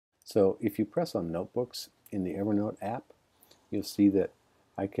So if you press on Notebooks in the Evernote app, you'll see that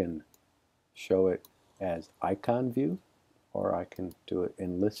I can show it as icon view, or I can do it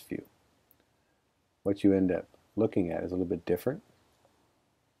in list view. What you end up looking at is a little bit different.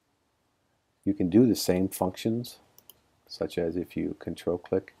 You can do the same functions, such as if you control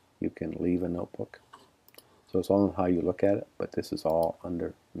click, you can leave a notebook. So it's all on how you look at it, but this is all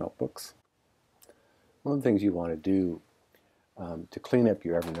under Notebooks. One of the things you want to do to clean up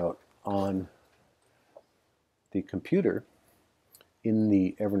your Evernote on the computer in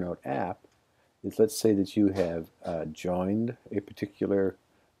the Evernote app is, let's say that you have joined a particular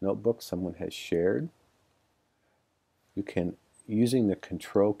notebook someone has shared. You can, using the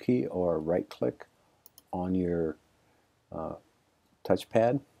control key or right click on your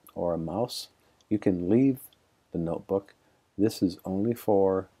touchpad or a mouse, you can leave the notebook. This is only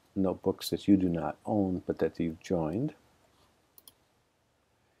for notebooks that you do not own but that you've joined.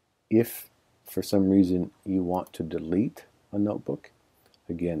 If for some reason you want to delete a notebook,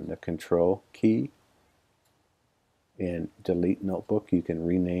 again, the control key and delete notebook you can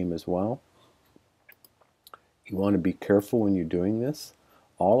rename as well. You want to be careful when you're doing this.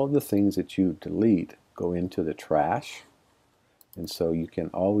 All of the things that you delete go into the trash, and so you can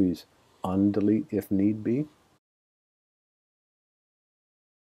always undelete if need be.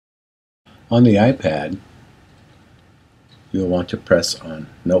 On the iPad, you'll want to press on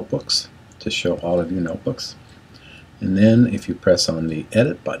Notebooks to show all of your notebooks. And then if you press on the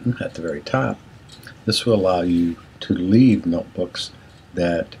Edit button at the very top, this will allow you to leave notebooks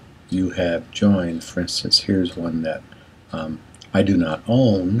that you have joined. For instance, here's one that I do not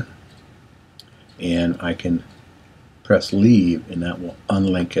own, and I can press Leave, and that will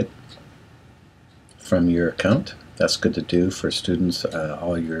unlink it from your account. That's good to do for students,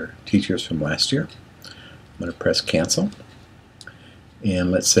 all your teachers from last year. I'm going to press Cancel,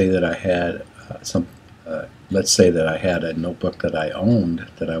 and let's say that I had a notebook that I owned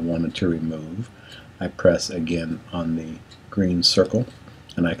that I wanted to remove. I press again on the green circle,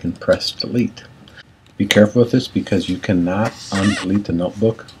 and I can press Delete. Be careful with this because you cannot undelete the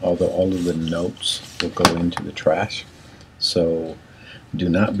notebook, although all of the notes will go into the trash. So do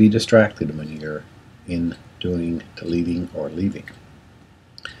not be distracted when you're in doing deleting or leaving.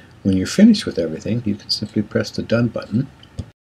 When you're finished with everything, you can simply press the Done button,